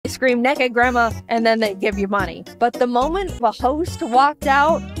scream naked grandma, and then they give you money. But the moment the host walked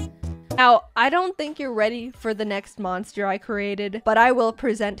out, now, I don't think you're ready for the next monster I created, but I will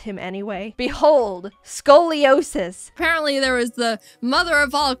present him anyway. Behold, scoliosis. Apparently there was the mother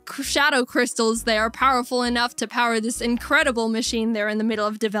of all shadow crystals. They are powerful enough to power this incredible machine they're in the middle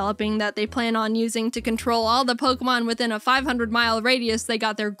of developing that they plan on using to control all the Pokemon within a 500-mile radius they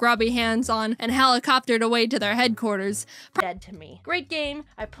got their grubby hands on and helicoptered away to their headquarters. Dead to me. Great game.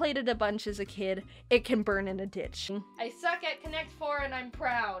 I played it a bunch as a kid. It can burn in a ditch. I suck at Connect 4 and I'm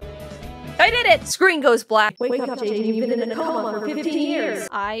proud. I did it! Screen goes black. Wake up, Jaiden. You've been in a coma for 15 years.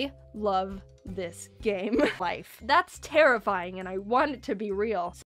 I love this game. Life. That's terrifying and I want it to be real.